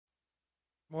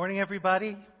Morning,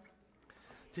 everybody.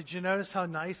 Did you notice how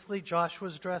nicely Josh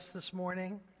was dressed this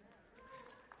morning?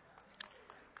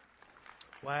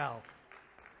 Wow.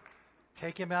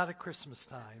 Take him out at Christmas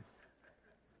time.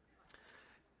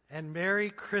 And Merry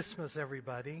Christmas,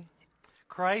 everybody.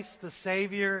 Christ the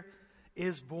Savior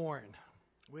is born.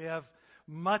 We have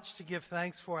much to give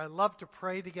thanks for. I love to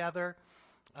pray together.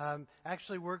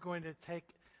 Actually, we're going to take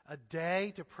a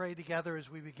day to pray together as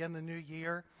we begin the new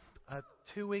year.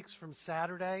 2 weeks from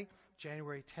Saturday,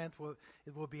 January 10th,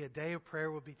 it will be a day of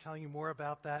prayer. We'll be telling you more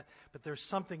about that. But there's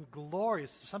something glorious,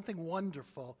 something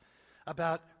wonderful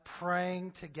about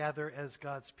praying together as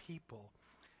God's people.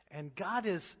 And God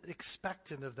is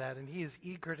expectant of that, and He is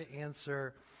eager to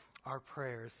answer our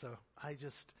prayers. So I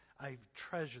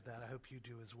treasure that. I hope you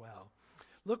do as well.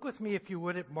 Look with me, if you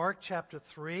would, at Mark chapter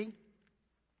 3.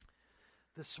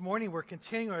 This morning we're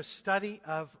continuing our study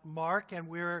of Mark, and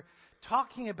we're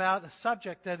talking about a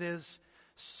subject that is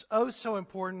so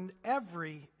important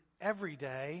every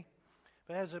day,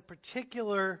 but has a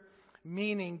particular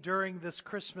meaning during this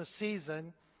Christmas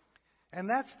season. And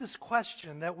that's this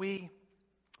question that we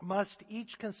must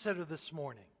each consider this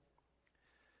morning.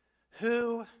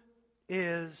 Who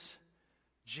is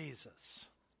Jesus?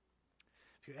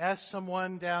 If you ask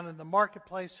someone down in the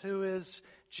marketplace, who is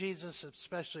Jesus,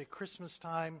 especially at Christmas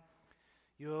time,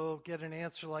 you'll get an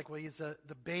answer like, well, he's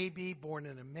the baby born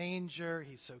in a manger.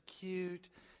 He's so cute.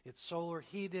 It's solar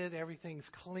heated. Everything's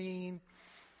clean.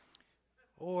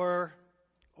 Or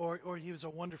he was a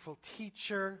wonderful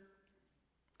teacher.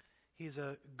 He's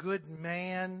a good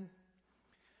man.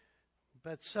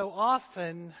 But so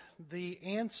often the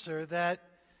answer that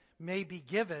may be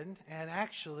given, and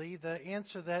actually the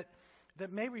answer that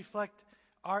may reflect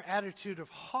our attitude of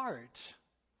heart,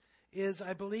 is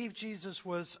I believe Jesus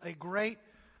was a great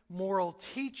moral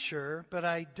teacher, but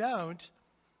I don't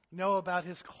know about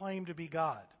His claim to be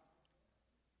God.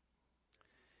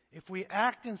 If we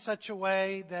act in such a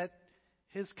way that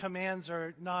His commands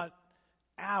are not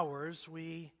ours,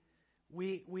 we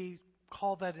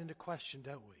call that into question,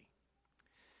 don't we?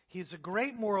 He's a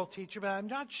great moral teacher, but I'm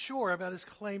not sure about His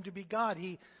claim to be God.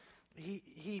 He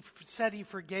said He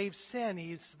forgave sin.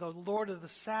 He's the Lord of the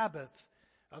Sabbath,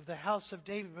 of the house of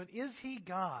David. But is He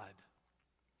God?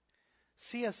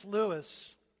 C.S. Lewis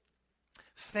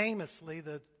famously,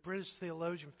 the British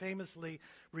theologian, famously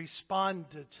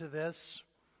responded to this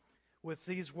with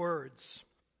these words.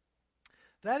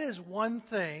 That is one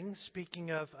thing, speaking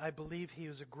of, I believe he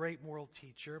was a great moral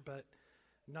teacher, but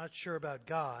not sure about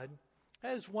God.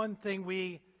 That is one thing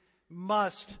we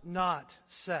must not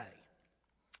say.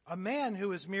 A man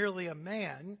who is merely a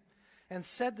man and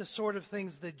said the sort of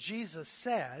things that Jesus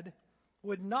said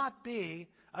would not be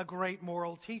a great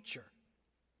moral teacher.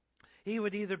 He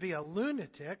would either be a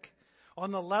lunatic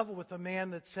on the level with a man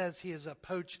that says he is a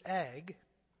poached egg,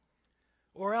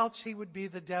 or else he would be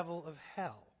the devil of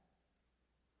hell.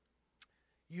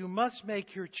 You must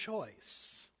make your choice.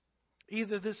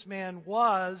 Either this man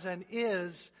was and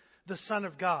is the Son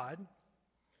of God,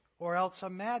 or else a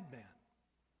madman,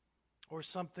 or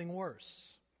something worse.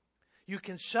 You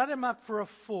can shut him up for a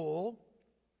fool,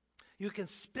 you can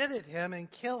spit at him and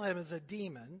kill him as a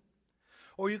demon,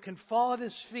 or you can fall at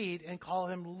his feet and call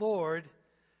him Lord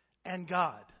and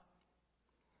God.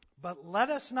 But let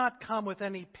us not come with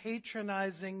any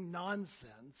patronizing nonsense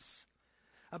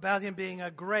about him being a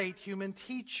great human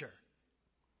teacher.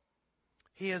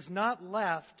 He has not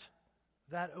left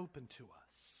that open to us.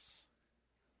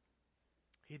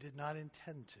 He did not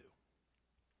intend to.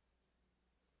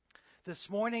 This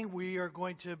morning we are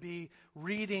going to be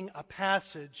reading a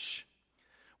passage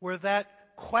where that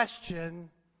question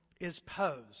is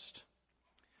posed.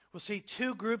 We'll see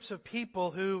two groups of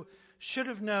people who should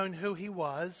have known who he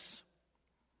was,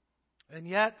 and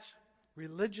yet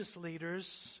religious leaders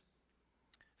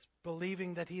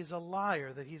believing that he's a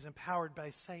liar, that he's empowered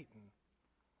by Satan,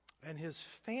 and his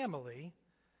family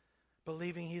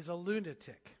believing he's a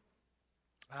lunatic,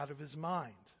 out of his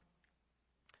mind.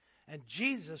 And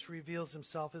Jesus reveals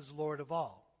himself as Lord of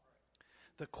all.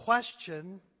 The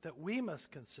question that we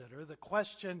must consider, the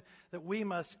question that we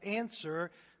must answer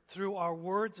through our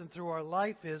words and through our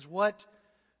life is, what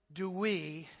do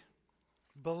we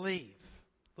believe?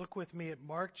 Look with me at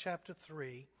Mark chapter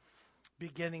 3,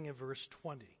 beginning in verse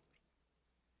 20.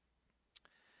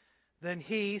 Then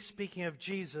he, speaking of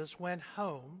Jesus, went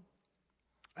home,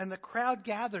 and the crowd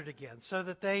gathered again, so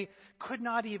that they could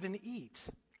not even eat.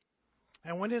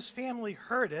 And when his family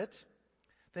heard it,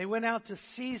 they went out to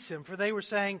seize him, for they were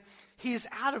saying, he is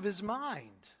out of his mind.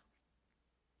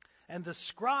 And the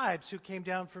scribes who came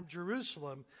down from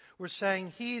Jerusalem were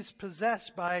saying, he's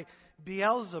possessed by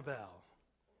Beelzebul,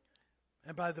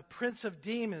 And by the prince of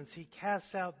demons he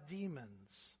casts out demons.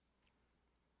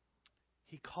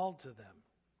 He called to them.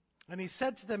 And he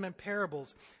said to them in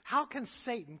parables, how can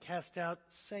Satan cast out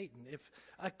Satan? If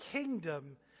a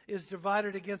kingdom is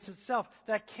divided against itself,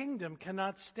 that kingdom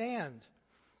cannot stand.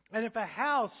 And if a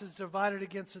house is divided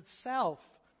against itself,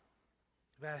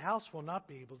 that house will not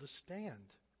be able to stand.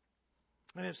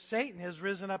 And if Satan has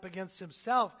risen up against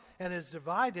himself and is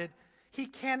divided, he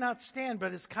cannot stand,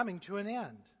 but is coming to an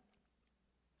end.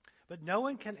 But no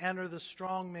one can enter the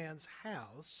strong man's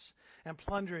house and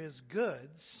plunder his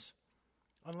goods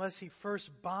unless he first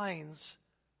binds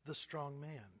the strong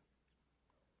man.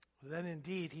 Then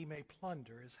indeed he may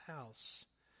plunder his house.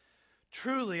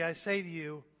 Truly I say to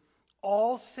you,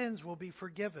 all sins will be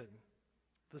forgiven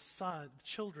the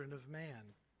children of man,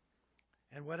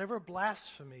 and whatever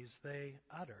blasphemies they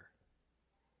utter.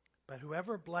 But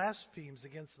whoever blasphemes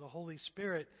against the Holy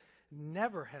Spirit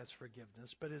never has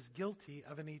forgiveness, but is guilty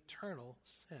of an eternal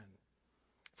sin.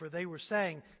 For they were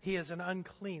saying, he is an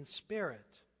unclean spirit.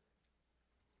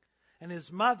 And his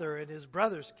mother and his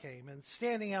brothers came, and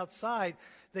standing outside,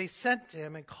 they sent to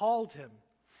him and called him.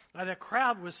 And a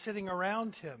crowd was sitting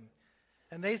around him.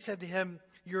 And they said to him,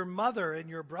 your mother and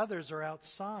your brothers are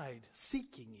outside,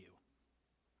 seeking you.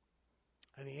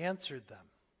 And he answered them,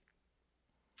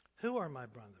 who are my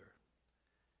brother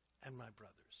and my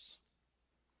brothers?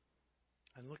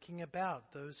 And looking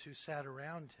about those who sat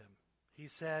around him, he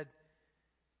said,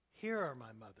 here are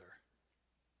my mother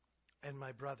and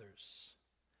my brothers.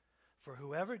 For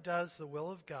whoever does the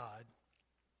will of God,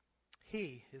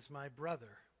 he is my brother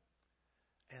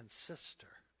and sister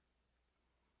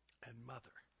and mother.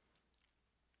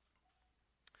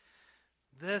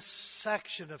 This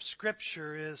section of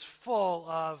Scripture is full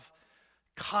of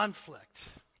conflict.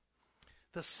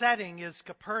 The setting is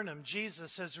Capernaum.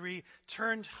 Jesus has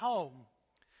returned home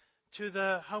to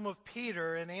the home of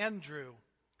Peter and Andrew.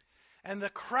 And the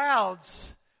crowds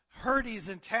heard he's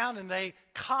in town, and they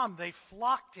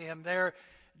flock to him. They're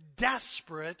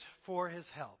desperate for his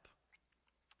help.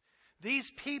 These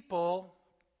people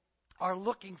are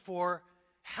looking for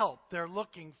help. They're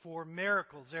looking for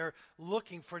miracles. They're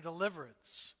looking for deliverance.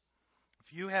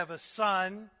 If you have a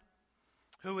son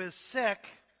who is sick,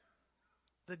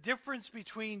 the difference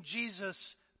between Jesus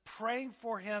praying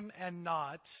for him and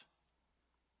not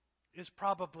is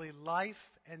probably life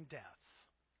and death.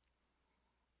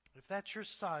 If that's your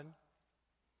son,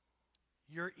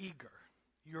 you're eager.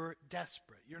 You're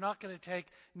desperate. You're not going to take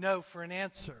no for an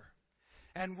answer.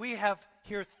 And we have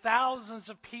here thousands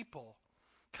of people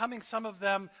coming, some of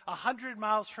them 100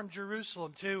 miles from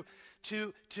Jerusalem,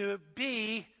 to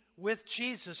be with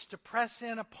Jesus, to press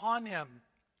in upon him.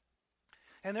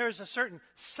 And there is a certain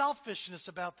selfishness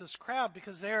about this crowd,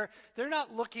 because they're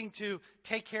not looking to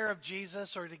take care of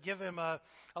Jesus or to give him a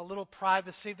little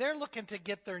privacy. They're looking to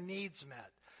get their needs met.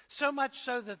 So much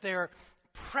so that they're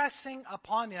pressing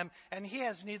upon him, and he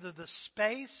has neither the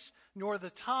space nor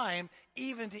the time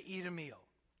even to eat a meal.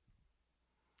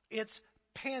 It's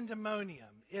pandemonium.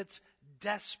 It's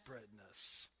desperateness.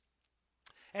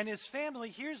 And his family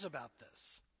hears about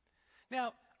this.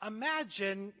 Now,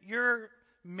 imagine you're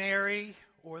Mary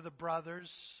or the brothers,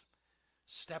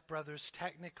 stepbrothers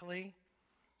technically.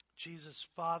 Jesus'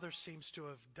 father seems to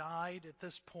have died at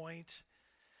this point.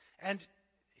 And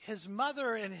his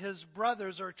mother and his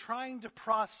brothers are trying to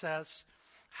process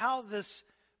how this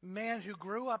man who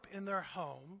grew up in their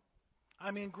home, I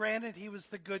mean, granted, he was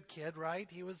the good kid, right?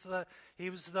 He was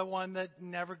the one that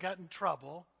never got in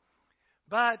trouble.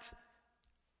 But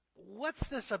what's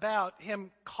this about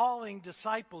him calling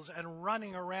disciples and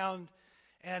running around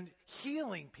and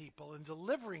healing people and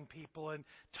delivering people and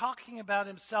talking about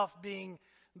himself being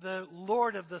the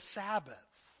Lord of the Sabbath?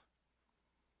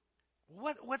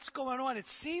 What's going on? It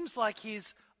seems like he's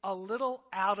a little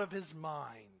out of his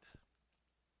mind.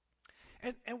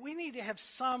 And we need to have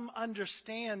some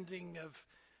understanding of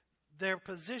their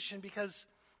position, because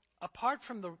apart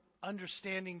from the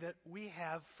understanding that we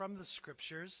have from the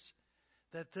Scriptures,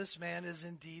 that this man is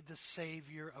indeed the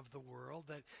Savior of the world,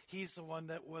 that he's the one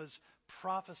that was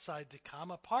prophesied to come,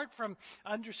 apart from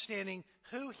understanding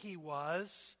who he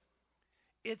was,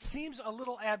 it seems a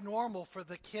little abnormal for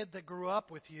the kid that grew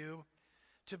up with you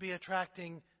to be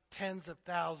attracting tens of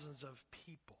thousands of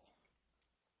people,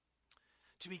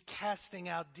 to be casting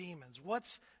out demons. What's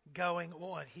going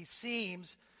on? He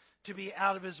seems to be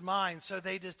out of his mind. So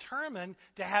they determine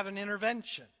to have an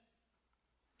intervention.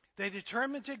 They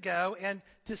determine to go and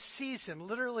to seize him,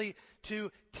 literally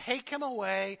to take him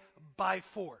away by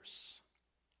force.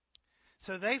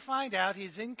 So they find out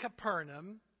he's in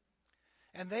Capernaum,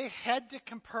 and they head to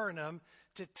Capernaum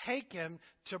to take him,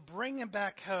 to bring him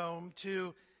back home,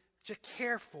 to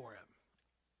care for him,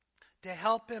 to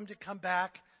help him to come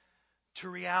back to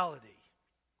reality.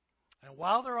 And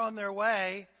while they're on their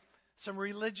way, some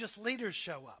religious leaders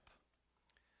show up.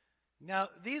 Now,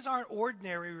 these aren't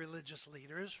ordinary religious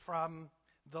leaders from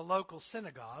the local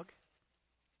synagogue.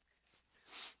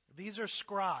 These are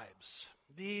scribes.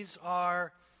 These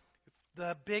are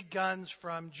the big guns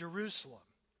from Jerusalem,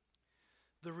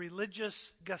 the religious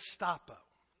Gestapo.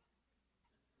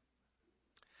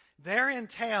 They're in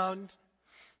town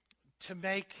to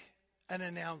make an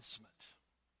announcement.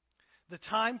 The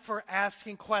time for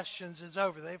asking questions is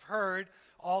over. They've heard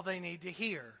all they need to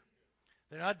hear.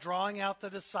 They're not drawing out the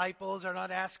disciples. They're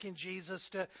not asking Jesus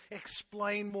to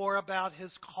explain more about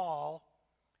his call.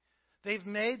 They've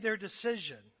made their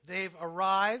decision. They've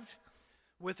arrived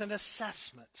with an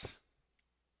assessment.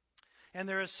 And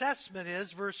their assessment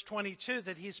is, verse 22,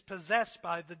 that he's possessed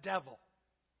by the devil.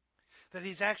 That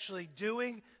he's actually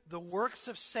doing the works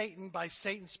of Satan by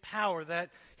Satan's power. That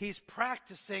he's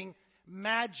practicing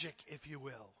magic, if you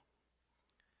will.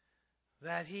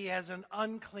 That he has an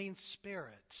unclean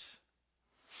spirit.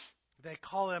 They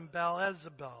call him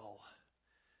Beelzebul,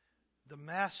 the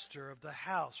master of the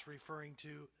house, referring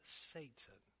to Satan.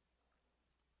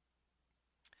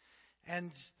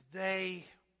 And they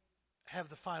have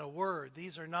the final word.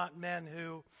 These are not men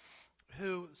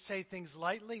who say things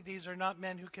lightly. These are not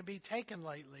men who can be taken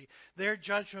lightly. Their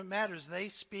judgment matters. They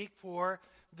speak for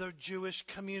the Jewish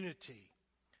community.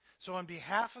 So on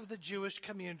behalf of the Jewish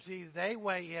community, they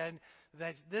weigh in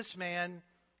that this man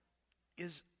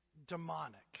is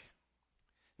demonic.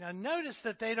 Now notice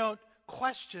that they don't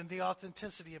question the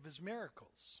authenticity of his miracles.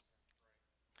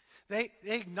 They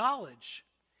acknowledge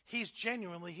he's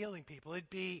genuinely healing people. It'd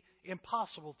be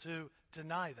impossible to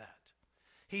deny that.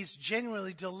 He's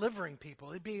genuinely delivering people.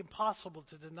 It'd be impossible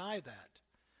to deny that.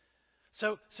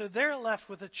 So they're left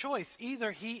with a choice.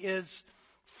 Either he is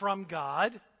from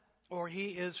God or he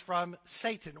is from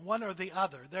Satan, one or the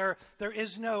other. There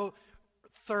is no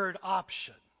third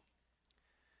option.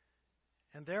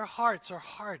 And their hearts are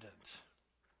hardened.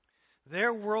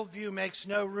 Their worldview makes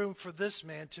no room for this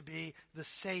man to be the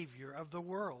Savior of the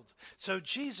world. So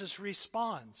Jesus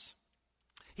responds.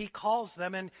 He calls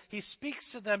them and he speaks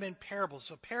to them in parables.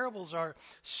 So parables are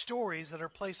stories that are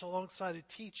placed alongside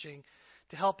a teaching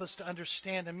to help us to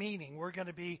understand a meaning. We're going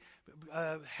to be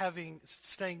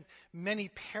studying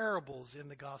many parables in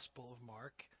the Gospel of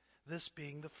Mark, this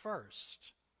being the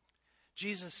first.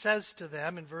 Jesus says to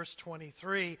them in verse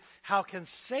 23, "How can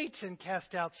Satan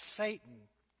cast out Satan?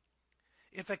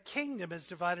 If a kingdom is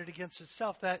divided against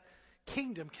itself, that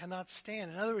kingdom cannot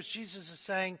stand." In other words, Jesus is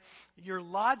saying, your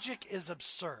logic is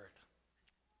absurd.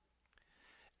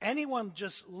 Anyone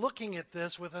just looking at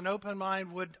this with an open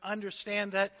mind would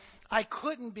understand that I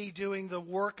couldn't be doing the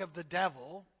work of the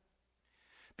devil,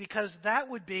 because that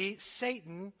would be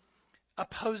Satan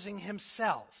opposing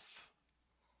himself.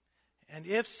 And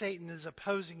if Satan is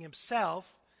opposing himself,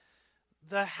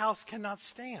 the house cannot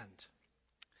stand.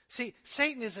 See,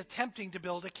 Satan is attempting to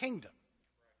build a kingdom.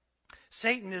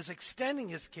 Satan is extending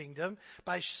his kingdom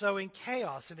by sowing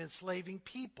chaos and enslaving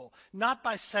people, not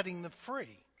by setting them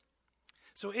free.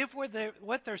 So if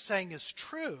what they're saying is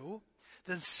true,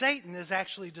 then Satan is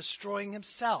actually destroying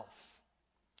himself.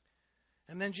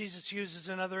 And then Jesus uses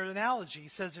another analogy. He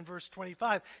says in verse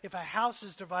 25, if a house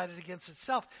is divided against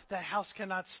itself, that house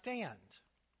cannot stand.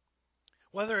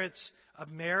 Whether it's a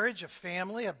marriage, a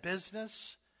family, a business,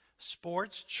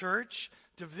 sports, church,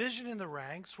 division in the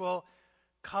ranks will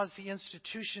cause the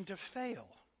institution to fail,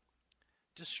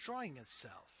 destroying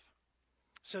itself.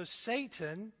 So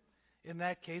Satan, in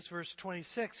that case, verse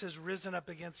 26, has risen up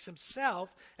against himself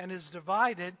and is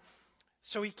divided,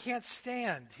 so he can't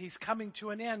stand. He's coming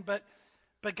to an end.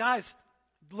 But guys,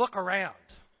 look around.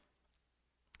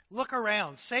 Look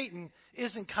around. Satan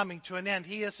isn't coming to an end.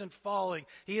 He isn't falling.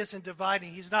 He isn't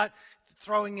dividing. He's not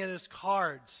throwing in his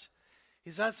cards.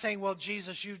 He's not saying, well,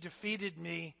 Jesus, you defeated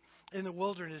me in the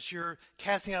wilderness. You're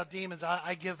casting out demons.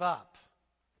 I give up.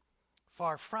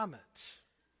 Far from it.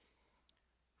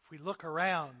 If we look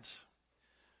around,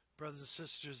 brothers and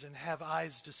sisters, and have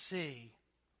eyes to see,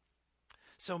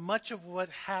 so much of what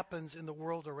happens in the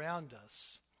world around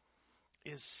us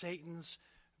is Satan's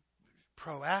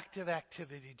proactive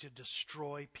activity to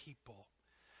destroy people.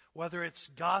 Whether it's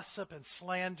gossip and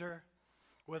slander,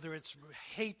 whether it's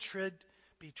hatred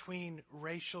between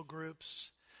racial groups,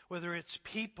 whether it's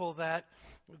people that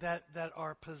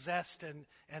are possessed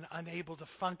and unable to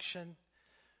function,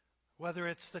 whether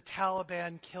it's the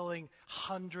Taliban killing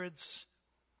hundreds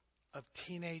of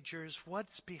teenagers,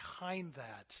 what's behind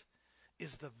that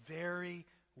is the very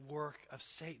work of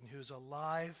Satan, who's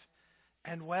alive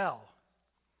and well.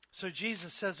 So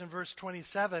Jesus says in verse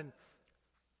 27,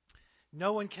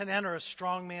 no one can enter a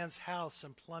strong man's house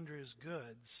and plunder his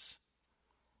goods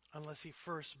unless he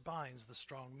first binds the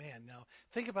strong man. Now,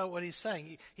 think about what he's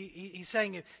saying. He's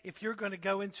saying if you're going to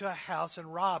go into a house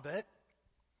and rob it,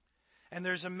 and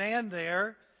there's a man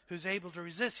there who's able to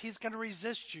resist, he's going to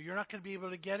resist you. You're not going to be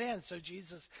able to get in. So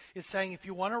Jesus is saying if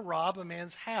you want to rob a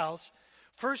man's house,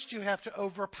 first you have to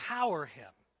overpower him.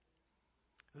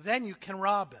 Then you can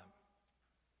rob him.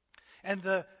 And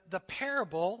the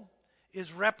parable is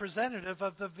representative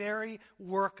of the very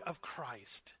work of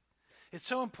Christ. It's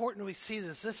so important we see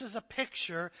this. This is a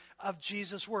picture of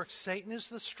Jesus' work. Satan is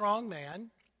the strong man.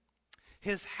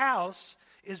 His house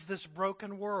is this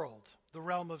broken world, the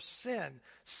realm of sin,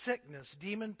 sickness,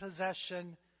 demon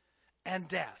possession, and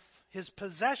death. His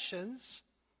possessions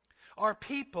are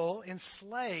people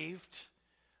enslaved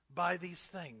by these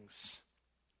things.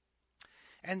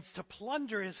 And to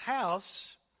plunder his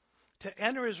house, to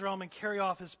enter his realm and carry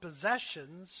off his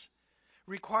possessions,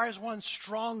 requires one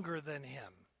stronger than him.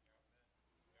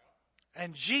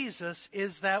 And Jesus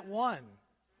is that one.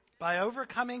 By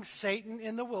overcoming Satan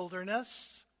in the wilderness,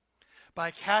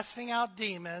 by casting out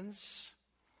demons,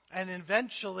 and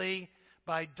eventually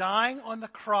by dying on the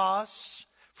cross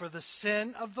for the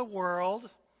sin of the world,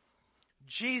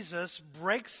 Jesus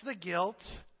breaks the guilt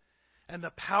and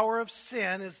the power of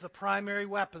sin as the primary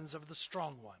weapons of the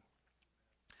strong one.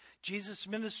 Jesus'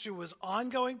 ministry was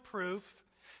ongoing proof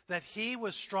that he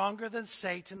was stronger than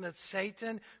Satan, that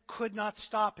Satan could not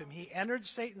stop him. He entered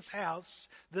Satan's house,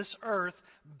 this earth,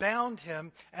 bound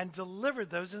him, and delivered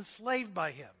those enslaved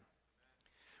by him,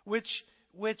 which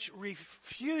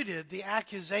refuted the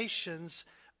accusations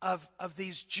of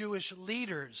these Jewish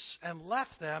leaders and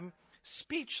left them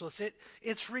speechless.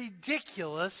 It's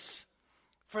ridiculous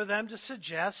for them to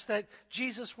suggest that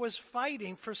Jesus was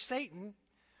fighting for Satan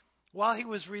while he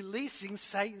was releasing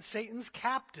Satan's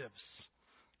captives.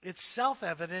 It's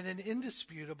self-evident and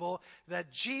indisputable that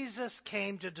Jesus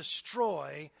came to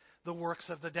destroy the works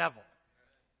of the devil.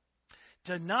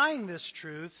 Denying this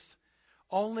truth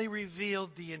only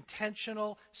revealed the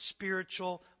intentional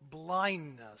spiritual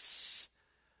blindness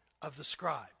of the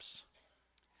scribes.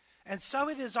 And so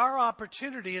it is our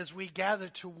opportunity as we gather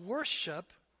to worship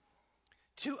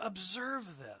to observe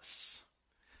this,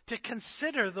 to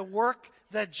consider the work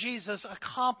that Jesus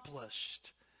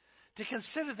accomplished, to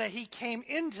consider that he came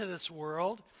into this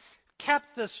world, kept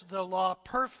the law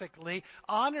perfectly,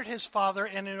 honored his Father,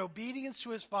 and in obedience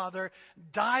to his Father,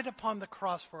 died upon the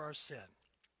cross for our sin.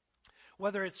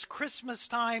 Whether it's Christmas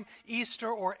time, Easter,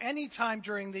 or any time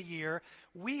during the year,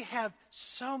 we have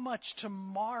so much to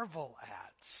marvel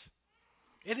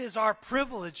at. It is our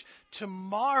privilege to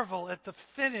marvel at the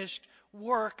finished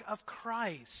work of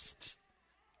Christ.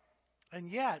 And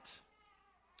yet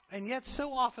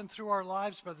so often through our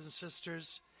lives, brothers and sisters,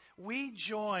 we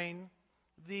join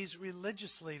these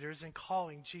religious leaders in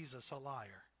calling Jesus a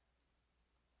liar.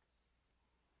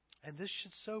 And this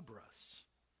should sober us.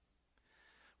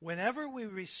 Whenever we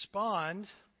respond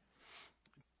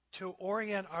to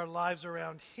orient our lives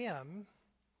around him,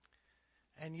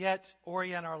 and yet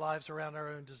orient our lives around our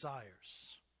own desires.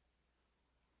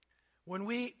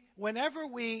 Whenever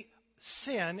we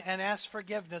sin and ask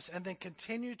forgiveness and then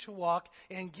continue to walk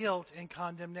in guilt and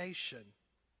condemnation,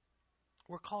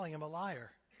 we're calling him a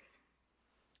liar.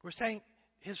 We're saying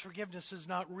his forgiveness is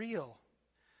not real.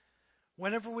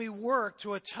 Whenever we work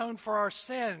to atone for our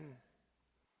sin,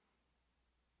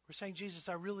 we're saying, Jesus,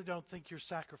 I really don't think your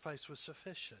sacrifice was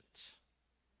sufficient.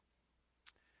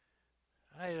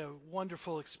 I had a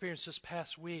wonderful experience this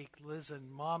past week. Liz and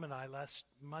Mom and I last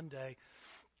Monday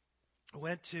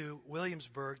went to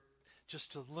Williamsburg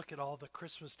just to look at all the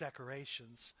Christmas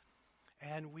decorations.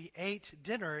 And we ate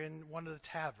dinner in one of the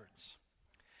taverns.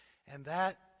 And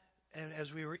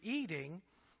as we were eating,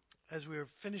 as we were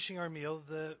finishing our meal,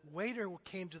 the waiter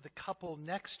came to the couple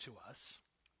next to us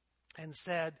and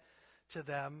said to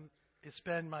them, it's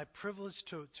been my privilege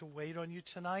to wait on you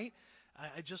tonight.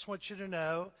 I just want you to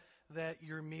know that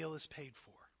your meal is paid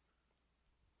for.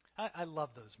 I love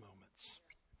those moments.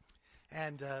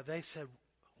 And they said,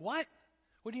 what?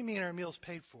 What do you mean our meal is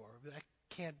paid for? That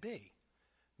can't be.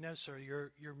 No, sir,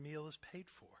 your meal is paid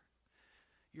for.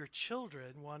 Your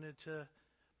children wanted to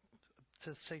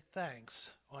say thanks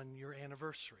on your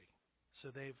anniversary, so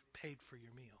they've paid for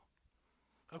your meal.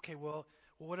 Okay, well,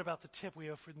 what about the tip we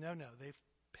owe for? No, they've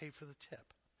paid for the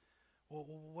tip. Well,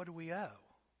 what do we owe?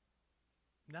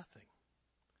 Nothing.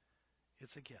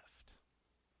 It's a gift.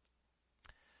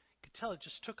 You could tell it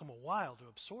just took them a while to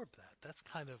absorb that. That's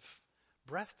kind of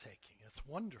breathtaking. It's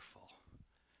wonderful.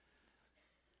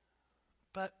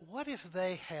 But what if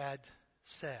they had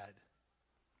said,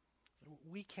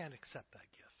 we can't accept that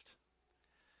gift?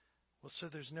 Well, so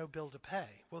there's no bill to pay.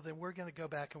 Well, then we're going to go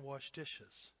back and wash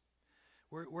dishes.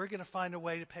 We're going to find a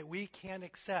way to pay. We can't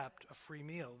accept a free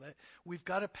meal. That we've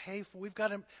got to pay for. We've got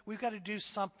to do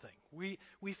something. We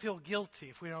feel guilty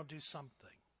if we don't do something.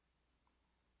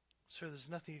 Sir, there's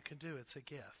nothing you can do. It's a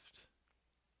gift.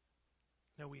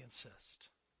 No, we insist.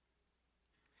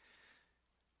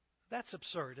 That's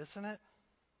absurd, isn't it?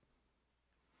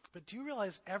 But do you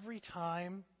realize every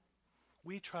time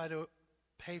we try to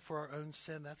pay for our own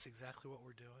sin, that's exactly what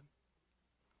we're doing?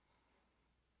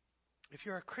 If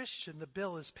you're a Christian, the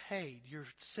bill is paid. Your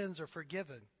sins are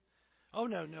forgiven. Oh,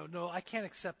 no, I can't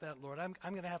accept that, Lord. I'm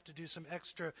going to have to do some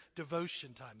extra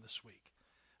devotion time this week.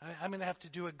 I'm going to have to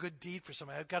do a good deed for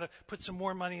somebody. I've got to put some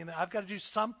more money in there. I've got to do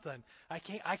something. I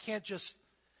can't just,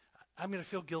 I'm going to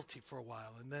feel guilty for a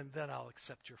while, and then I'll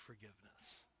accept your forgiveness.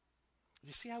 Do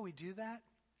you see how we do that?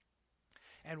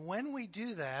 And when we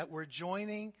do that, we're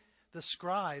joining the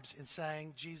scribes in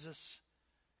saying, Jesus,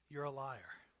 you're a liar.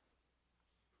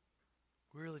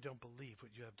 We really don't believe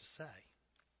what you have to say.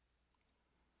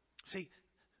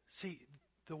 See,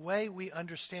 the way we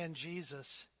understand Jesus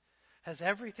has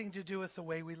everything to do with the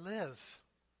way we live.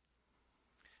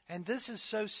 And this is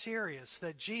so serious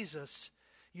that Jesus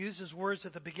uses words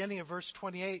at the beginning of verse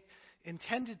 28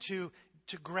 intended to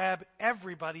grab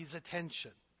everybody's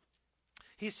attention.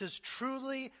 He says,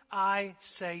 truly I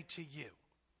say to you.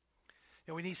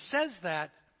 And when he says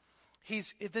that,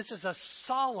 this is a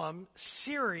solemn,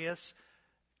 serious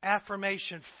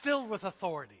affirmation filled with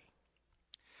authority.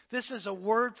 This is a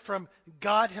word from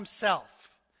God himself,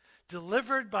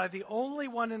 delivered by the only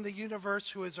one in the universe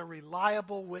who is a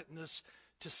reliable witness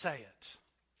to say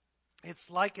it. It's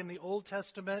like in the Old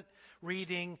Testament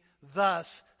reading, thus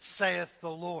saith the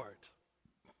Lord.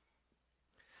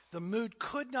 The mood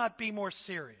could not be more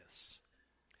serious,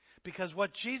 because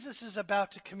what Jesus is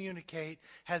about to communicate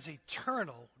has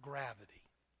eternal gravity.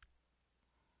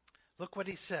 Look what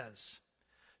he says.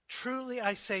 Truly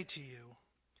I say to you,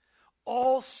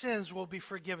 all sins will be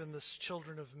forgiven the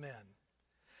children of men,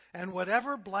 and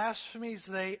whatever blasphemies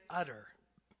they utter.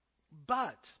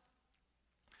 But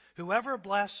whoever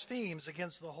blasphemes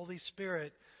against the Holy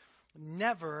Spirit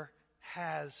never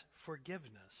has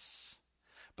forgiveness,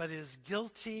 but is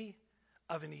guilty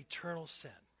of an eternal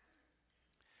sin.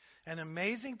 An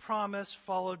amazing promise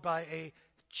followed by a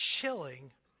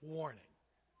chilling warning.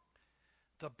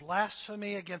 The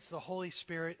blasphemy against the Holy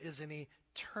Spirit is an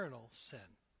eternal sin.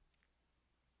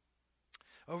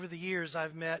 Over the years,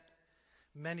 I've met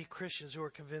many Christians who are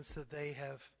convinced that they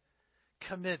have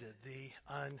committed the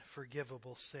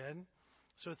unforgivable sin.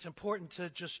 So it's important to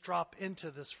just drop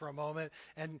into this for a moment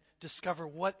and discover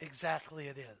what exactly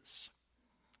it is.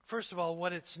 First of all,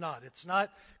 what it's not. It's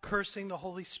not cursing the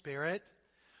Holy Spirit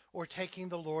or taking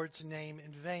the Lord's name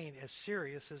in vain, as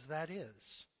serious as that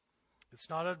is. It's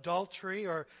not adultery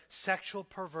or sexual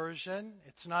perversion.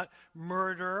 It's not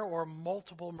murder or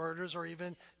multiple murders or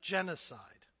even genocide.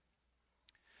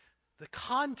 The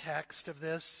context of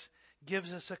this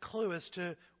gives us a clue as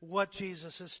to what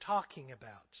Jesus is talking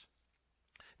about.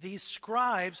 These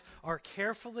scribes are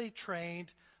carefully trained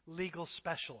legal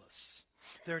specialists.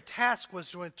 Their task was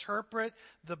to interpret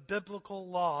the biblical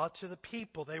law to the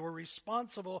people. They were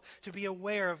responsible to be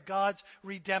aware of God's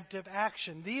redemptive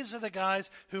action. These are the guys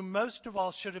who most of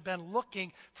all should have been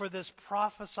looking for this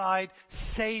prophesied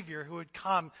Savior who would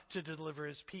come to deliver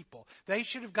his people. They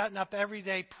should have gotten up every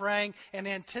day praying and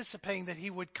anticipating that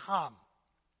he would come.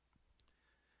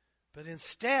 But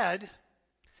instead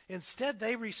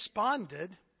they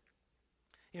responded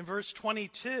in verse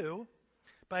 22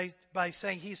 by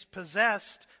saying he's possessed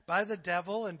by the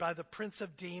devil and by the prince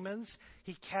of demons.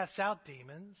 He casts out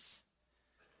demons.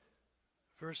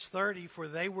 Verse 30, for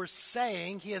they were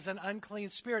saying he has an unclean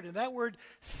spirit. And that word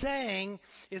saying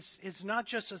is not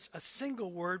just a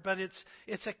single word, but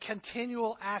it's a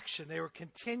continual action. They were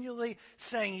continually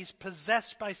saying he's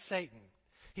possessed by Satan.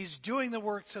 He's doing the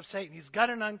works of Satan. He's got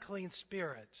an unclean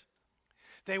spirit.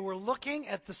 They were looking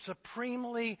at the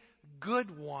supremely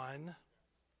good one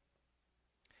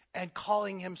and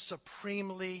calling him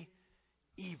supremely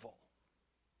evil.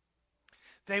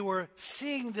 They were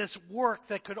seeing this work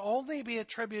that could only be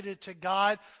attributed to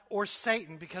God or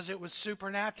Satan because it was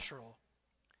supernatural.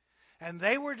 And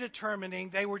they were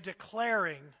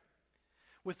declaring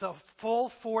with the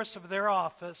full force of their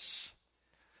office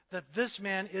that this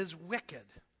man is wicked.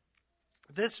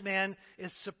 This man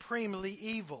is supremely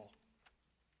evil.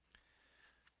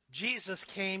 Jesus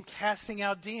came casting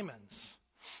out demons.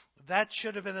 That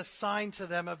should have been a sign to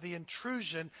them of the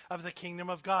intrusion of the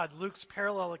kingdom of God. Luke's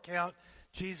parallel account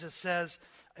Jesus says,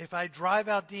 if I drive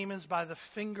out demons by the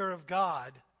finger of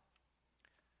God,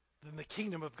 then the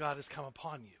kingdom of God has come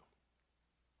upon you.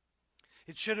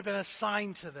 It should have been a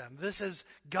sign to them. This is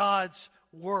God's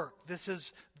work.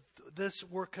 This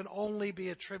work can only be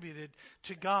attributed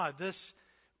to God. This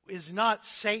is not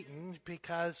Satan,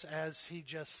 because, as he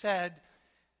just said,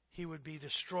 he would be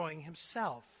destroying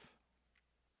himself.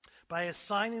 By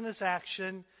assigning this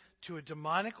action to a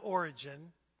demonic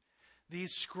origin,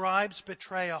 these scribes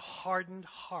betray a hardened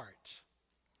heart.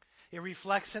 It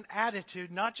reflects an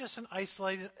attitude, not just an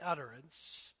isolated utterance,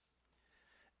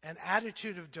 an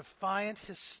attitude of defiant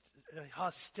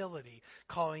hostility,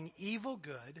 calling evil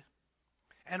good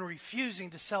and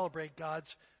refusing to celebrate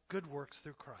God's good works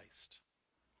through Christ.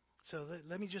 So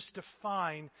let me just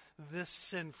define this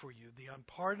sin for you. The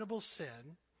unpardonable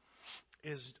sin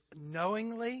is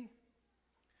knowingly,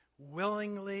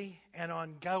 willingly, and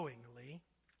ongoingly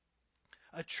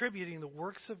attributing the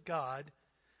works of God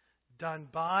done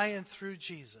by and through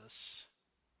Jesus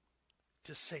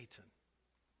to Satan.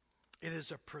 It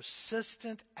is a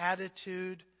persistent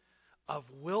attitude of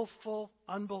willful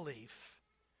unbelief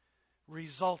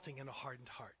resulting in a hardened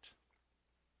heart.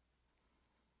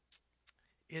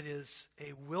 It is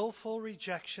a willful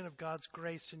rejection of God's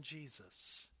grace in Jesus,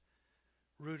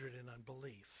 rooted in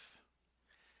unbelief.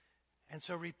 And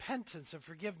so repentance and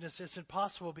forgiveness isn't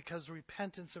possible because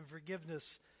repentance and forgiveness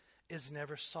is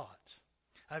never sought.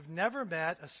 I've never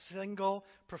met a single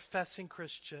professing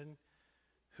Christian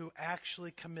who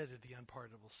actually committed the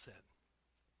unpardonable sin.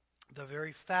 The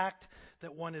very fact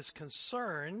that one is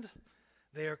concerned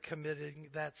they are committing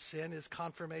that sin is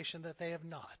confirmation that they have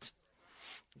not.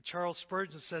 Charles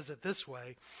Spurgeon says it this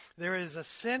way: there is a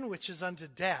sin which is unto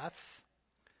death,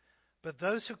 but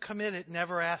those who commit it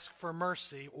never ask for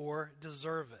mercy or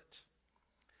deserve it.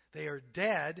 They are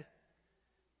dead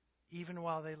even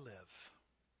while they live.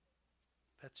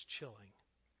 That's chilling.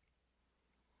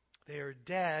 They are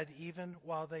dead even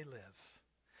while they live.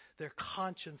 Their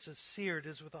conscience is seared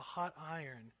as with a hot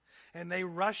iron, and they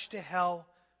rush to hell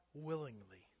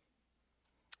willingly.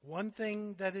 One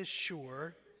thing that is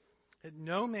sure, that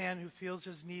no man who feels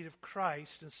his need of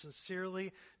Christ and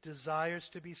sincerely desires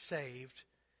to be saved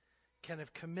can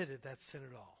have committed that sin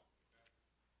at all.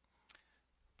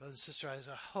 Brothers and sisters,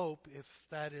 I hope if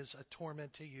that is a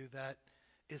torment to you, that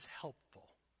is helpful.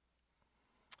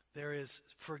 There is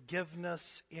forgiveness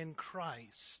in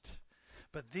Christ.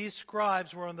 But these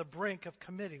scribes were on the brink of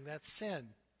committing that sin,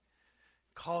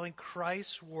 calling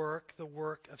Christ's work the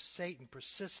work of Satan,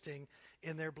 persisting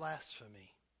in their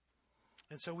blasphemy.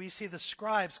 And so we see the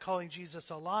scribes calling Jesus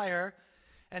a liar,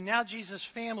 and now Jesus'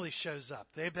 family shows up.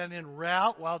 They've been en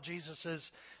route while Jesus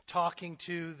is talking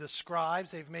to the scribes.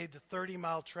 They've made the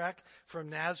 30-mile trek from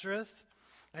Nazareth,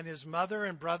 and his mother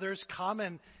and brothers come,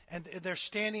 and they're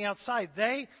standing outside.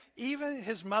 Even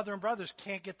his mother and brothers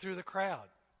can't get through the crowd.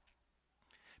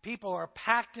 People are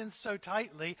packed in so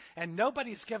tightly, and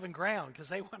nobody's given ground because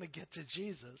they want to get to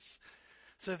Jesus.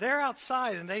 So they're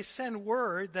outside, and they send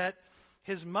word that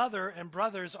his mother and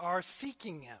brothers are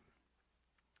seeking him.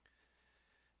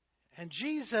 And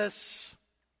Jesus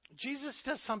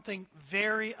does something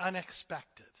very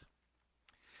unexpected.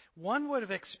 One would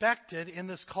have expected in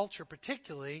this culture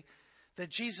particularly that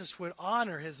Jesus would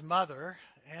honor his mother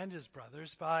and his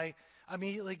brothers by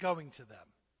immediately going to them.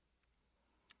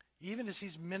 Even as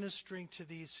he's ministering to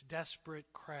these desperate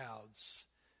crowds,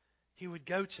 he would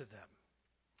go to them.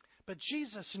 But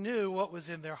Jesus knew what was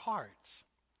in their hearts.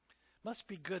 Must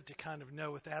be good to kind of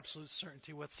know with absolute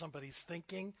certainty what somebody's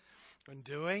thinking and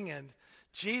doing. And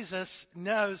Jesus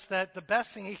knows that the best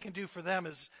thing he can do for them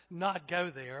is not go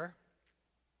there.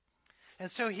 And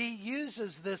so he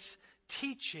uses this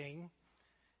teaching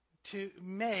to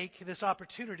make this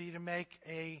opportunity to make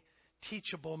a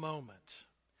teachable moment,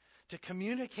 to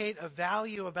communicate a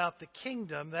value about the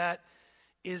kingdom that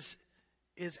is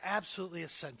absolutely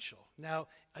essential. Now,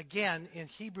 again, in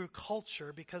Hebrew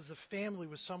culture, because the family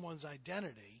was someone's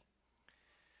identity,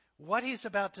 what he's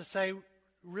about to say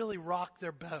really rocked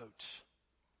their boat.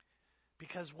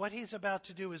 Because what he's about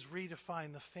to do is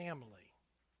redefine the family.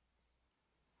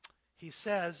 He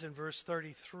says in verse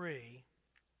 33,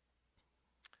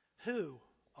 "Who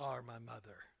are my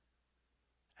mother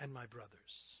and my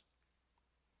brothers?"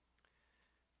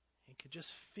 You can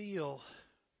just feel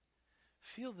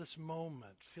this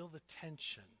moment, feel the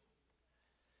tension,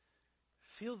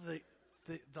 feel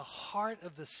the heart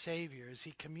of the Savior as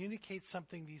he communicates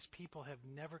something these people have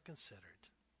never considered.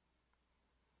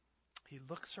 He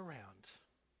looks around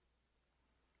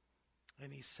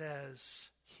and he says,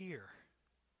 Here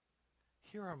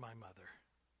are my mother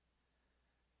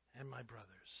and my brothers.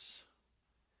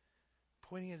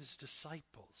 pointing at his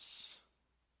disciples,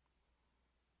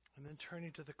 and then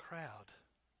turning to the crowd.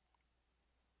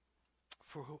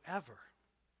 For whoever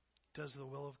does the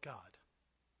will of God,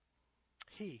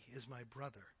 he is my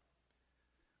brother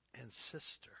and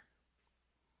sister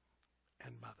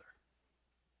and mother.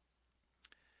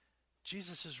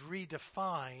 Jesus has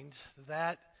redefined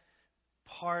that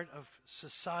part of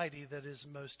society that is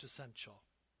most essential.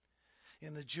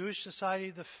 In the Jewish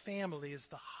society, the family is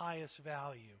the highest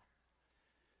value.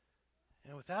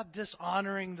 And without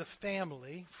dishonoring the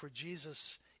family, for Jesus,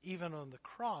 even on the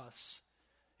cross,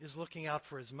 is looking out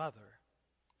for his mother.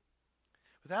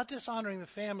 Without dishonoring the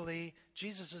family,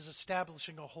 Jesus is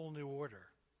establishing a whole new order.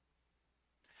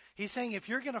 He's saying, if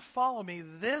you're going to follow me,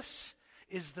 this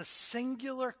is the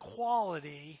singular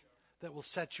quality that will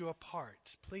set you apart.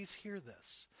 Please hear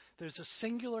this. There's a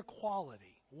singular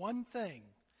quality, one thing.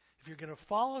 If you're going to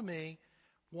follow me,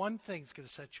 one thing's going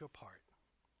to set you apart.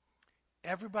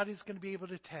 Everybody's going to be able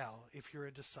to tell if you're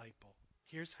a disciple.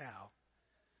 Here's how.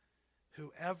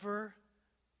 Whoever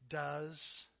does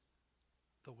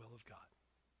the will of God.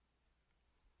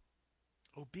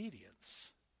 Obedience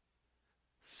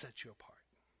sets you apart.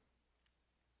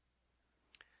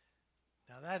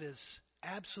 Now that is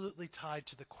absolutely tied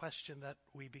to the question that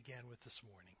we began with this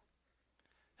morning.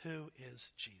 Who is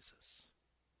Jesus?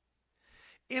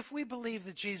 If we believe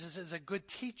that Jesus is a good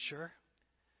teacher,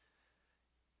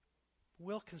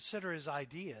 we'll consider his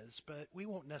ideas, but we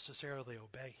won't necessarily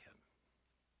obey him.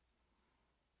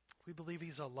 If we believe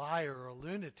he's a liar or a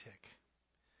lunatic,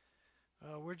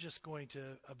 we're just going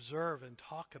to observe and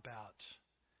talk about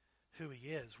who he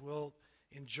is. We'll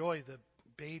enjoy the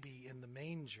baby in the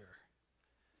manger,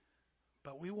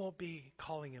 but we won't be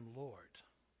calling him Lord.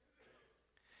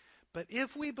 But if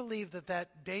we believe that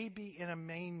that baby in a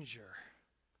manger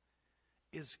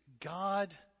is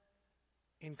God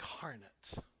incarnate,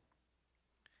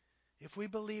 if we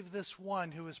believe this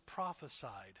one who is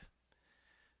prophesied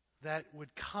that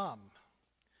would come,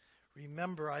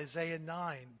 remember Isaiah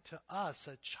 9, to us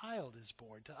a child is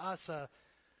born, to us a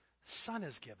son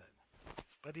is given.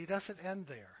 But he doesn't end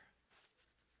there.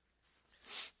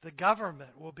 The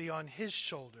government will be on his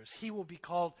shoulders. He will be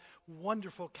called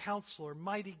Wonderful Counselor,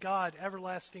 Mighty God,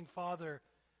 Everlasting Father,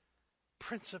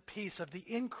 Prince of Peace. Of the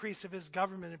increase of his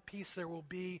government and peace there will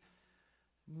be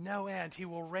no end. He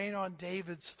will reign on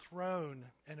David's throne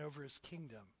and over his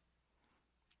kingdom.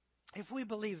 If we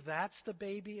believe that's the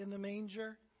baby in the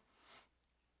manger,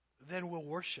 then we'll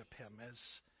worship him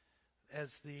as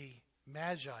the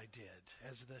Magi did,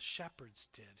 as the shepherds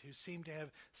did, who seemed to have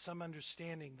some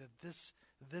understanding that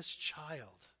this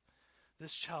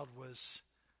child was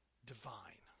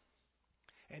divine.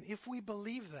 And if we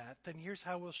believe that, then here's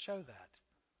how we'll show that.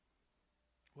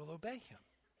 We'll obey him.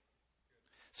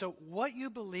 So what you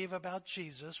believe about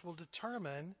Jesus will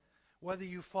determine whether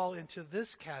you fall into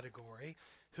this category,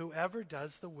 whoever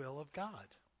does the will of God.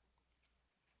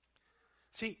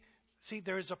 See,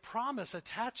 there is a promise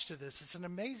attached to this. It's an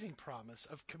amazing promise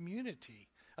of community,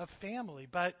 of family,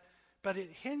 but it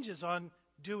hinges on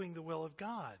doing the will of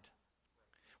God.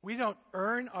 We don't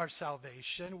earn our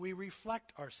salvation. We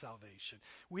reflect our salvation.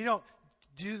 We don't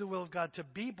do the will of God to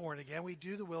be born again. We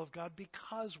do the will of God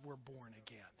because we're born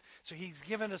again. So he's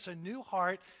given us a new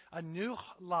heart, a new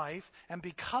life, and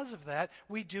because of that,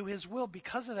 we do his will.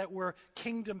 Because of that, we're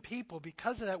kingdom people.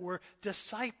 Because of that, we're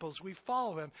disciples. We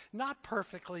follow him. Not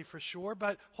perfectly for sure,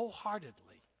 but wholeheartedly.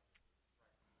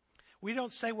 We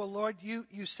don't say, well, Lord, you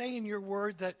say in your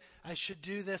word that I should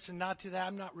do this and not do that.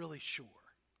 I'm not really sure.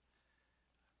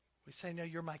 We say, no,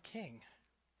 you're my king.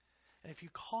 And if you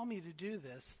call me to do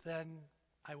this, then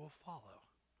I will follow.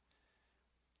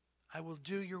 I will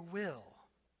do your will.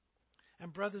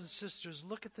 And brothers and sisters,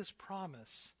 look at this promise.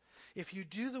 If you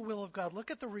do the will of God, look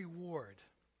at the reward.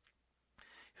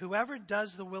 Whoever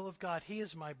does the will of God, he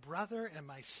is my brother and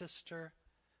my sister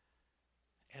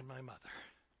and my mother.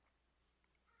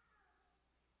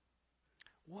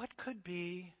 What could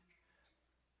be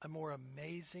a more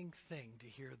amazing thing to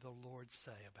hear the Lord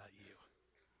say about you?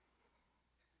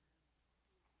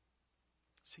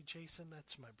 See, Jason,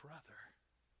 that's my brother.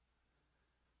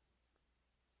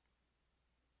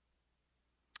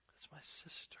 That's my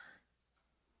sister.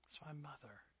 That's my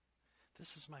mother. This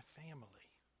is my family.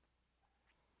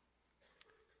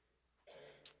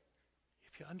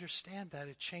 If you understand that,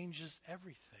 it changes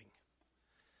everything.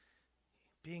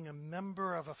 Being a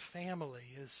member of a family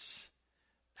is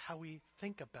how we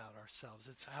think about ourselves.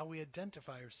 It's how we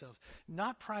identify ourselves.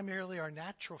 Not primarily our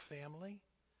natural family.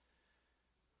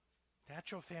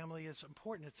 Natural family is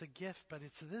important. It's a gift, but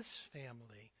it's this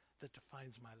family that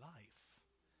defines my life.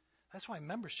 That's why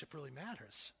membership really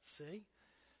matters, see?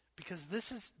 Because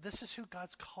this is who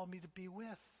God's called me to be with,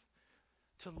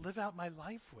 to live out my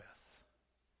life with.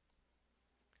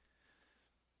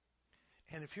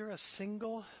 And if you're a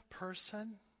single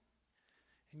person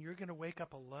and you're going to wake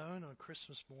up alone on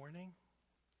Christmas morning,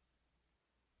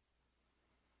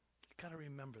 you've got to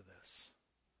remember this.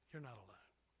 You're not alone.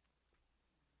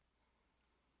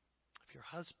 If your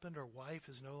husband or wife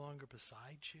is no longer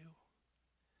beside you,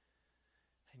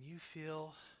 and you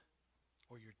feel,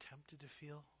 or you're tempted to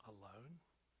feel, alone,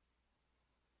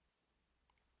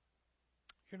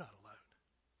 you're not alone.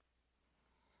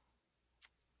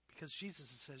 Because Jesus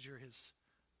says you're his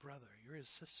brother, you're his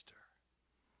sister.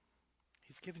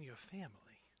 He's given you a family.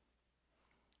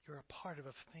 You're a part of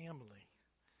a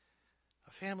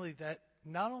family that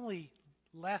not only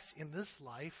lasts in this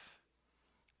life,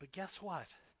 but guess what?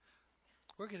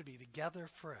 We're going to be together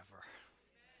forever.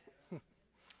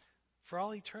 For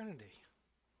all eternity.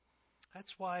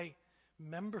 That's why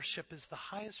membership is the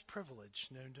highest privilege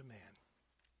known to man.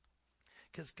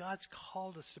 Because God's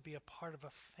called us to be a part of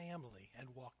a family and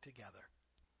walk together.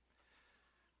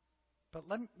 But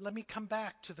let me come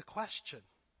back to the question.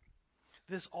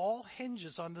 This all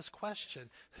hinges on this question.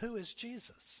 Who is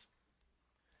Jesus?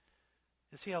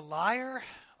 Is he a liar,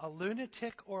 a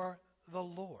lunatic, or the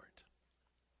Lord?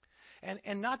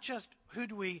 And not just who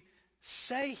do we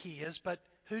say he is, but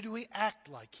who do we act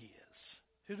like he is?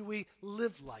 Who do we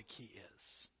live like he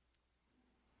is?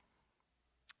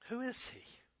 Who is he?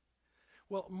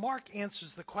 Well, Mark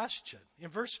answers the question. In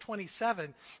verse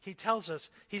 27, he tells us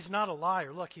he's not a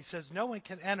liar. Look, he says, no one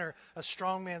can enter a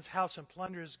strong man's house and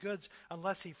plunder his goods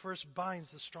unless he first binds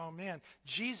the strong man.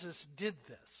 Jesus did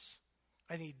this,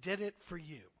 and he did it for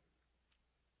you.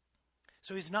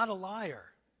 So he's not a liar.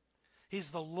 He's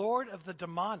the Lord of the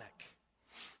demonic.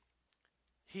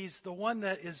 He's the one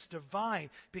that is divine,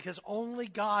 because only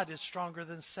God is stronger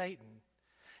than Satan.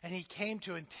 And he came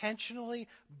to intentionally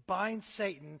bind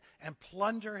Satan and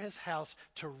plunder his house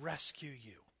to rescue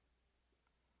you.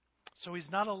 So he's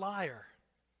not a liar.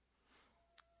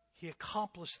 He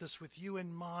accomplished this with you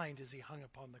in mind as he hung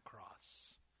upon the cross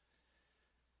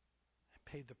and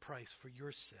paid the price for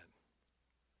your sin.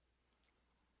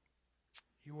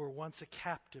 You were once a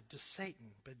captive to Satan,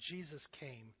 but Jesus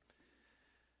came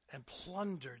and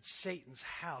plundered Satan's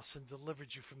house and delivered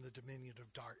you from the dominion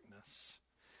of darkness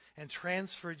and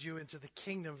transferred you into the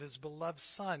kingdom of his beloved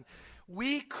Son.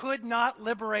 We could not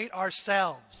liberate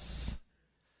ourselves.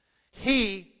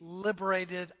 He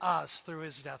liberated us through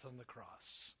his death on the cross.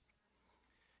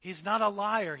 He's not a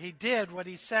liar. He did what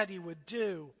he said he would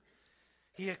do.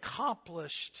 He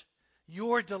accomplished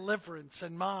your deliverance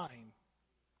and mine.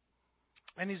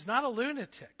 And he's not a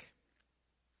lunatic.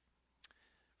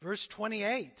 Verse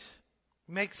 28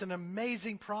 makes an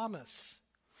amazing promise.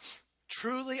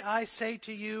 Truly I say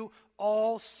to you,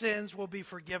 all sins will be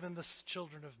forgiven the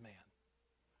children of man.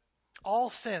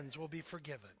 All sins will be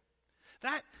forgiven.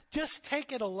 That, just take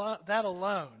that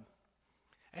alone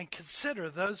and consider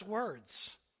those words.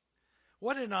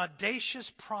 What an audacious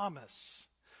promise.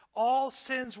 All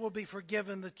sins will be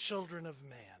forgiven the children of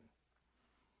man.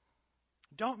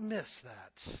 Don't miss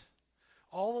that.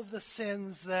 All of the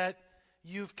sins that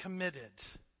you've committed,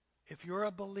 if you're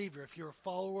a believer, if you're a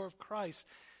follower of Christ,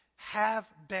 have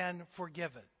been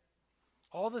forgiven.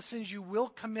 All the sins you will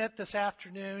commit this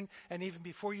afternoon and even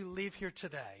before you leave here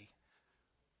today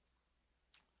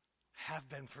have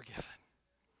been forgiven.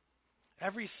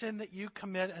 Every sin that you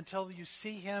commit until you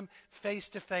see him face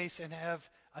to face and have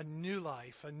a new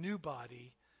life, a new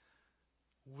body,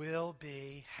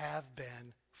 have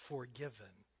been forgiven.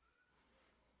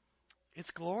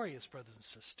 It's glorious, brothers and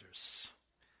sisters.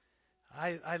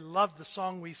 I love the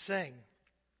song we sing.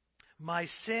 My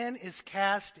sin is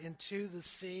cast into the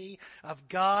sea of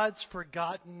God's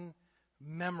forgotten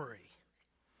memory.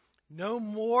 No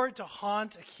more to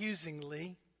haunt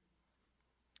accusingly,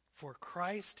 for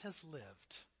Christ has lived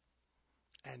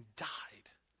and died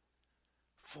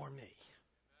for me.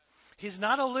 He's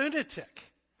not a lunatic.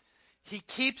 He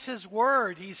keeps his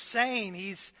word. He's sane.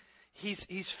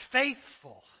 He's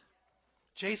faithful.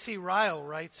 J.C. Ryle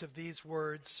writes of these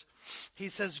words. He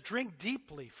says, drink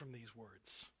deeply from these words.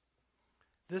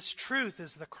 This truth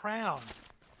is the crown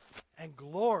and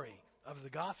glory of the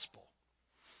gospel.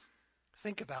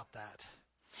 Think about that.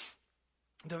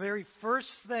 The very first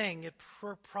thing it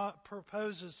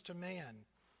proposes to man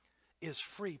is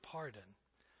free pardon,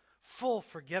 full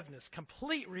forgiveness,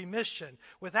 complete remission,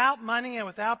 without money and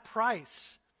without price.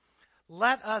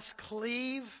 Let us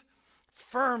cleave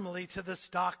firmly to this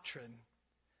doctrine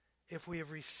if we have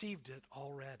received it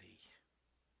already.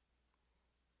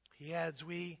 He adds,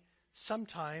 we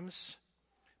sometimes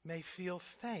may feel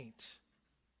faint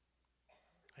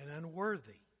and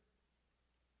unworthy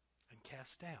and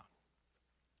cast down.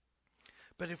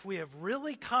 But if we have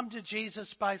really come to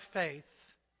Jesus by faith,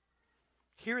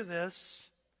 hear this,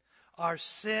 our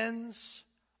sins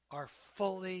are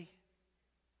fully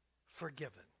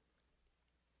forgiven.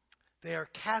 They are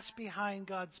cast behind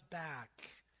God's back,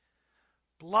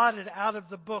 blotted out of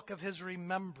the book of His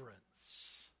remembrance,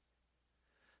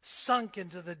 sunk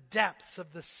into the depths of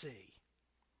the sea.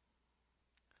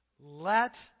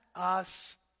 Let us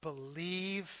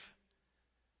believe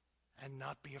and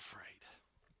not be afraid.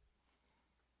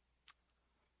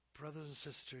 Brothers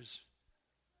and sisters,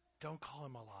 don't call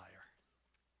Him a liar.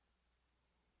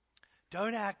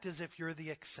 Don't act as if you're the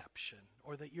exception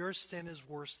or that your sin is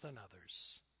worse than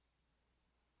others.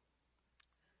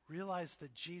 Realize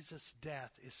that Jesus'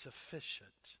 death is sufficient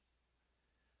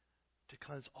to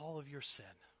cleanse all of your sin.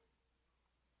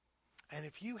 And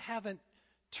if you haven't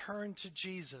turned to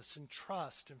Jesus in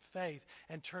trust and faith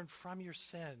and turned from your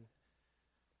sin,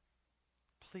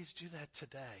 please do that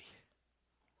today.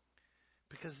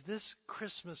 Because this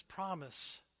Christmas promise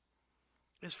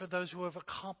is for those who have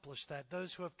accomplished that,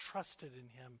 those who have trusted in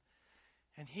Him.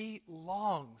 And He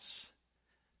longs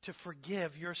to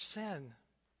forgive your sin.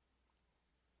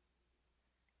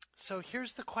 So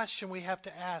here's the question we have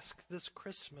to ask this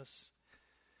Christmas.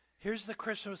 Here's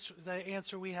the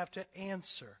answer we have to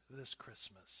answer this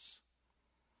Christmas.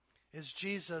 Is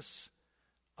Jesus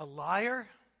a liar,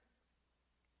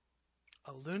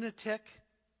 a lunatic,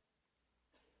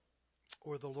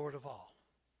 or the Lord of all?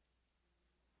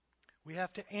 We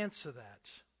have to answer that.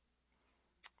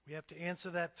 We have to answer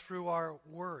that through our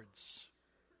words.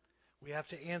 We have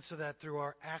to answer that through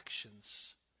our actions.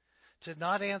 To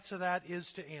not answer that is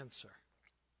to answer.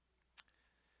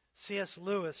 C.S.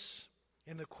 Lewis,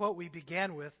 in the quote we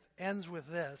began with, ends with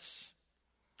this.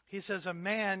 He says, a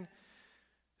man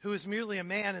who is merely a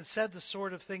man and said the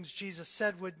sort of things Jesus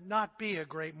said would not be a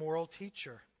great moral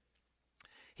teacher.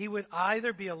 He would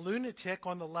either be a lunatic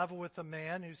on the level with a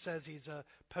man who says he's a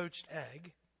poached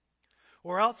egg,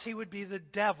 or else he would be the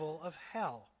devil of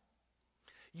hell.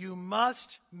 You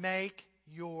must make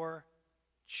your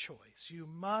choice. You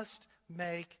must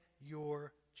make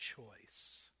your choice.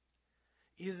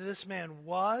 Either this man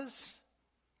was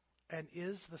and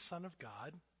is the Son of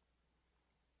God,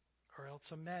 or else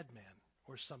a madman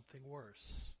or something worse.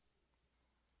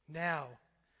 Now,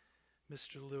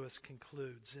 Mr. Lewis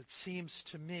concludes, it seems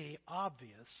to me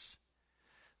obvious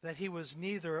that he was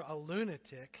neither a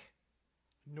lunatic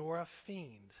nor a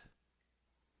fiend.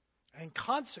 And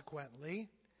consequently,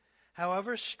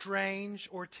 however strange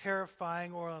or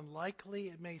terrifying or unlikely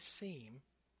it may seem,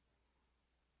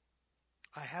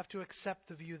 I have to accept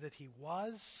the view that he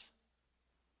was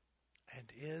and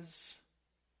is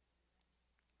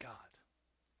God.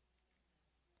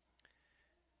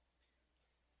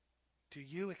 Do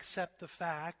you accept the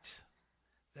fact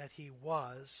that he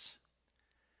was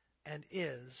and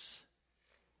is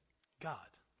God?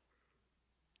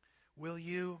 Will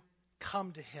you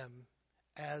come to him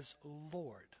as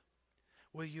Lord?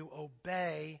 Will you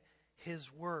obey his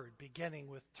word, beginning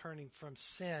with turning from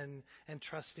sin and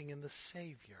trusting in the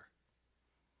Savior?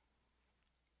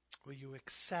 Will you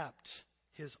accept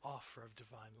his offer of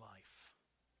divine life?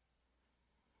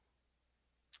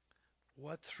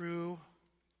 What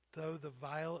though the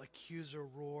vile accuser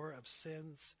roar of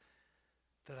sins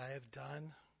that I have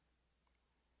done,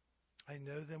 I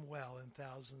know them well and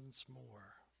thousands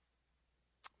more.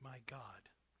 My God,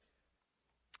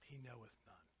 he knoweth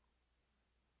none.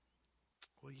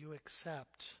 Will you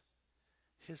accept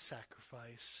his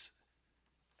sacrifice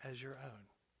as your own?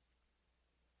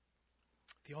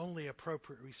 The only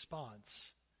appropriate response,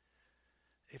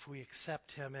 if we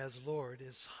accept him as Lord,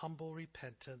 is humble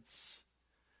repentance,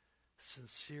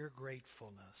 sincere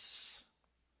gratefulness,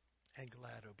 and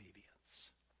glad obedience.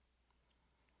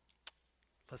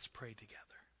 Let's pray together.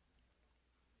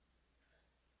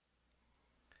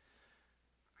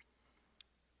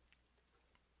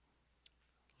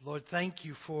 Lord, thank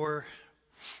you for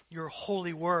your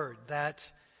holy word that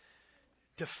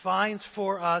defines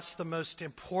for us the most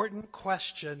important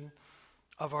question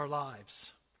of our lives.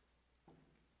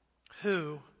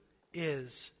 Who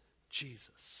is Jesus?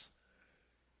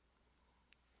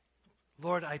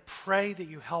 Lord, I pray that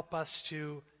you help us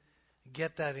to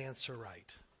get that answer right.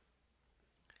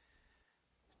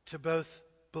 To both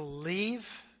believe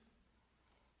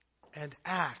and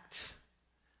act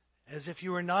as if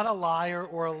you were not a liar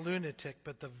or a lunatic,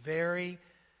 but the very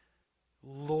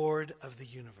Lord of the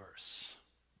universe.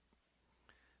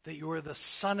 That you are the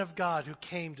Son of God who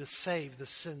came to save the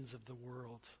sins of the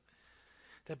world.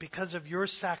 That because of your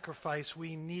sacrifice,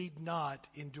 we need not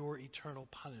endure eternal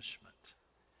punishment.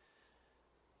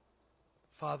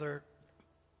 Father,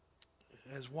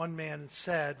 as one man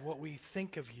said, what we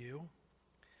think of you,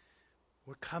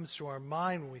 what comes to our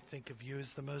mind when we think of you, is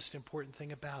the most important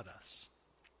thing about us.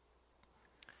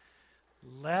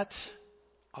 Let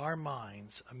our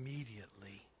minds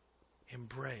immediately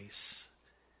embrace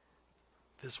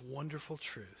this wonderful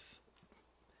truth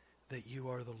that you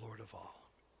are the Lord of all,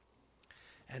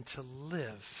 and to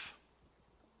live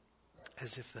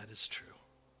as if that is true.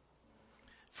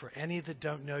 For any that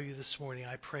don't know you this morning,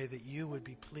 I pray that you would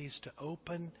be pleased to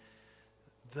open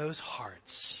those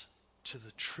hearts to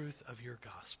the truth of your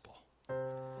gospel.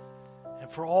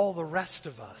 And for all the rest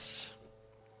of us,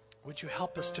 would you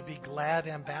help us to be glad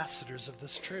ambassadors of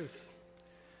this truth?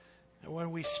 And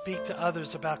when we speak to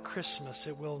others about Christmas,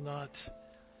 it will not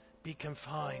be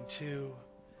confined to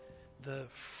the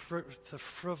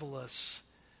frivolous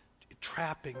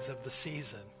trappings of the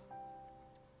season,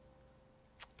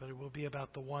 but it will be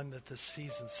about the one that the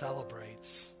season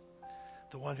celebrates,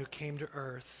 the one who came to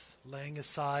earth, laying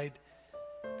aside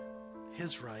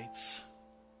his rights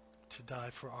to die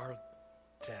for our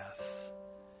death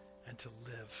and to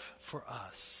live for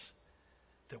us,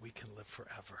 that we can live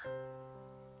forever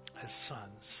as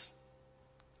sons,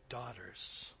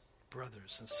 daughters,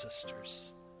 brothers, and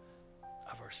sisters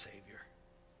of our Savior.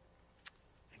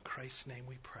 In Christ's name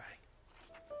we pray.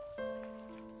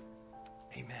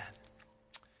 Amen.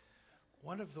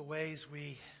 One of the ways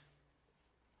we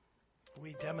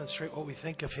demonstrate what we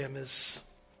think of him is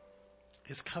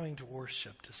coming to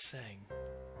worship, to sing,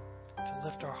 to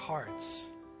lift our hearts.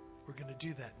 We're going to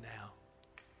do that now.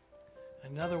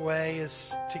 Another way is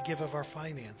to give of our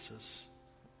finances,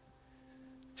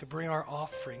 to bring our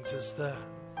offerings as the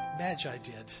Magi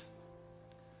did,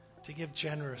 to give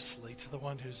generously to the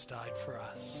one who's died for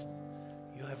us.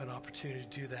 You'll have an opportunity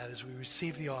to do that as we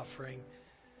receive the offering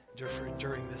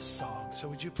during this song. So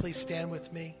would you please stand with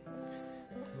me?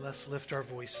 And let's lift our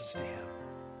voices to him.